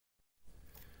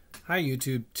Hi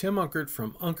YouTube, Tim Unkert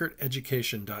from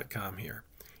UnkertEducation.com here.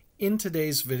 In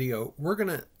today's video, we're going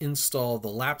to install the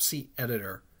Lapce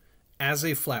editor as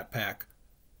a Flatpak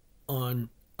on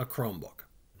a Chromebook.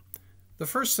 The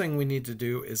first thing we need to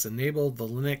do is enable the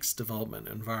Linux development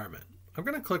environment. I'm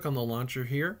going to click on the launcher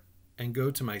here and go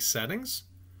to my settings.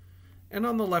 And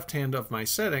on the left hand of my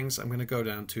settings, I'm going to go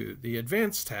down to the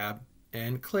Advanced tab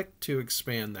and click to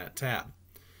expand that tab.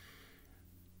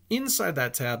 Inside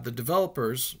that tab, the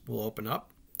developers will open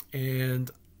up,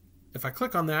 and if I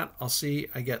click on that, I'll see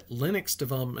I get Linux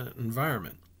development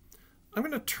environment. I'm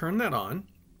going to turn that on,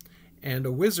 and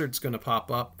a wizard's going to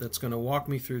pop up that's going to walk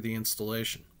me through the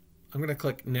installation. I'm going to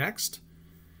click Next.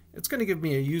 It's going to give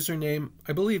me a username.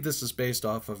 I believe this is based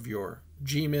off of your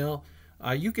Gmail.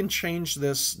 You can change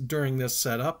this during this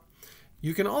setup.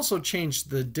 You can also change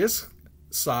the disk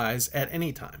size at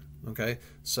any time. Okay,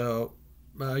 so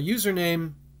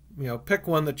username, pick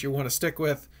one that you want to stick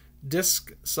with.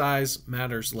 Disk size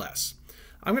matters less.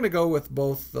 I'm going to go with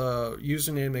both the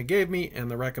username they gave me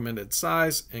and the recommended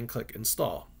size and click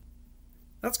Install.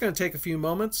 That's going to take a few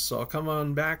moments, so I'll come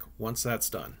on back once that's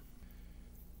done.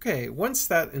 Okay, once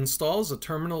that installs, a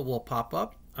terminal will pop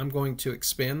up. I'm going to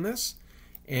expand this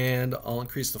and I'll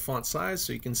increase the font size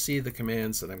so you can see the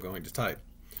commands that I'm going to type.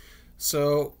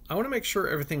 So I want to make sure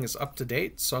everything is up to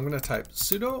date, so I'm going to type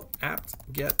sudo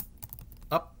apt-get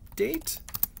update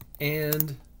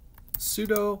and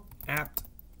sudo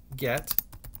apt-get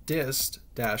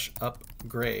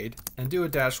dist-upgrade and do a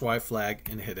 -y flag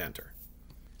and hit enter.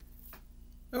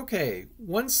 Okay,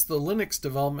 once the Linux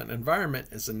development environment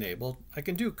is enabled, I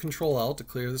can do Control-L to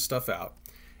clear the stuff out,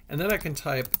 and then I can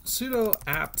type sudo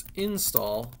apt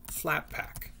install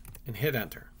flatpak and hit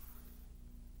enter.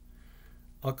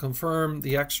 I'll confirm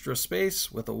the extra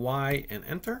space with a Y and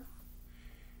enter.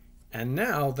 And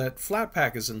now that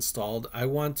Flatpak is installed, I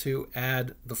want to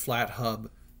add the FlatHub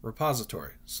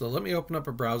repository. So let me open up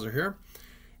a browser here,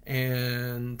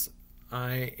 and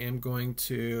I am going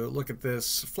to look at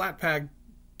this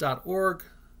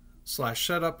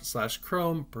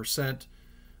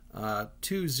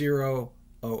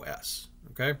flatpak.org/setup/chrome%20os.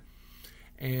 Okay,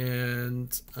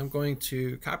 and I'm going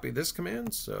to copy this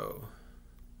command. So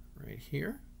right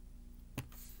here.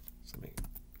 So let me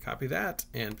copy that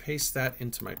and paste that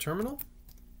into my terminal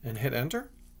and hit enter.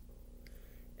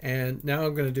 And now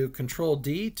I'm going to do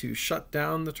Control-D to shut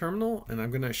down the terminal, and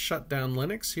I'm going to shut down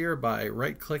Linux here by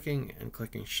right-clicking and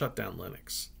clicking Shut Down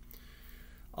Linux.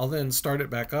 I'll then start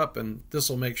it back up, and this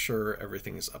will make sure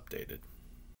everything is updated.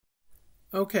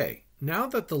 Okay, now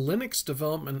that the Linux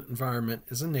development environment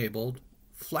is enabled,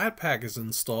 Flatpak is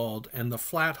installed, and the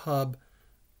FlatHub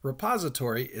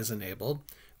repository is enabled,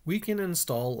 we can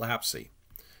install Lapce.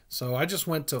 So I just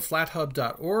went to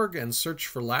flathub.org and searched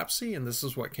for Lapce, and this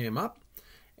is what came up.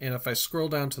 And if I scroll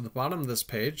down to the bottom of this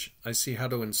page, I see how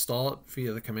to install it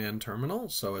via the command terminal.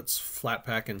 So it's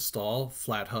flatpak install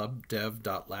flathub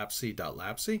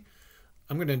dev.lapce.lapce.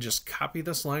 I'm going to just copy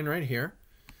this line right here,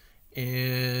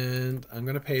 and I'm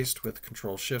going to paste with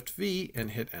Control-Shift-V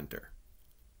and hit enter.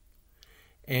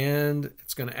 And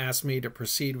it's going to ask me to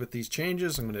proceed with these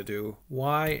changes. I'm going to do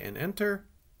Y and enter.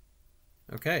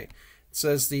 Okay, it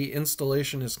says the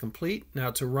installation is complete. Now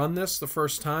to run this the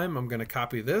first time, I'm going to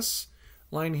copy this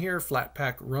line here,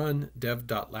 flatpak run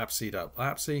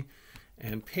dev.lapce.lapce,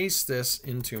 and paste this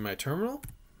into my terminal.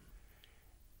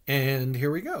 And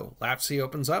here we go. Lapce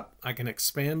opens up. I can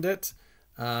expand it.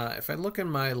 If I look in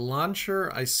my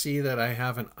launcher, I see that I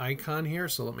have an icon here.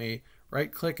 So let me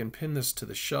right click and pin this to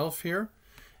the shelf here.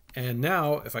 And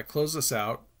now if I close this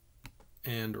out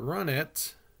and run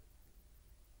it,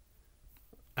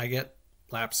 I get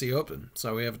Lapce open.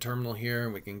 So we have a terminal here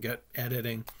and we can get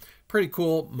editing. Pretty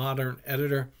cool modern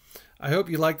editor. I hope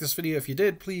you liked this video. If you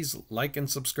did, please like and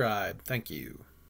subscribe. Thank you.